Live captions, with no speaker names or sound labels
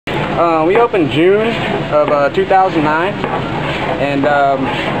We opened June of 2009, and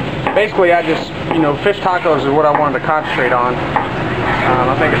basically I just, fish tacos is what I wanted to concentrate on.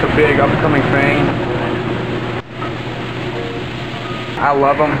 I think it's a big upcoming thing. I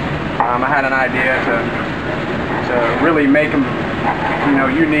love them. I had an idea to really make them,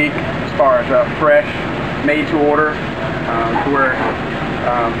 unique as far as fresh, made to order, to where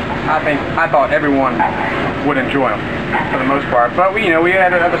I thought everyone would enjoy them for the most part. But we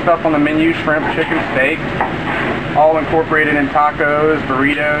had other stuff on the menu: shrimp, chicken, steak, all incorporated in tacos,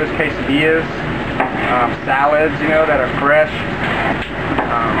 burritos, quesadillas, salads, that are fresh.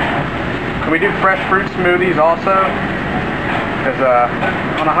 We do fresh fruit smoothies also, because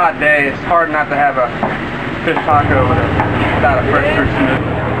on a hot day it's hard not to have a fish taco without a fresh fruit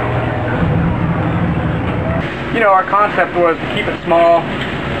smoothie. Our concept was to keep it small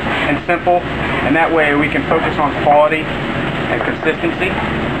and simple, and that way we can focus on quality and consistency.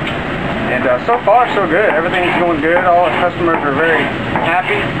 And so far so good. Everything's going good. All the customers are very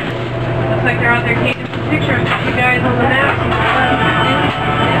happy. Looks like they're out there taking some pictures of you guys on the map.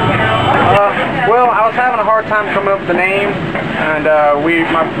 Well, I was having a hard time coming up with the name, and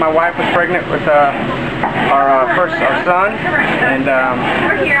my wife was pregnant with our son, and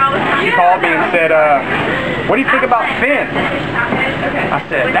she called me and said, "What do you think about Finn?" I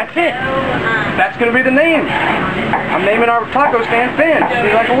said, "That's it. That's going to be the name. I'm naming our taco stand Finn."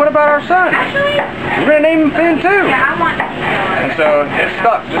 She's like, "Well, what about our son? We're going to name him Finn too." And so it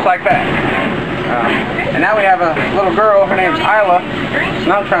stuck just like that. And now we have a little girl. Her name's Isla. So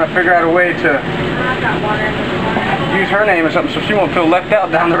now I'm trying to figure out a way to use her name or something so she won't feel left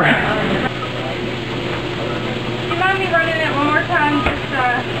out down the road. You mind me running it one more time? Just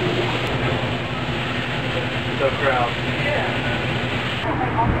So proud. Yeah.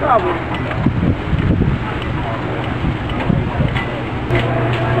 Problem.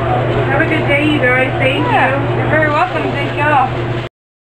 Have a good day, you guys. Thank you. You're very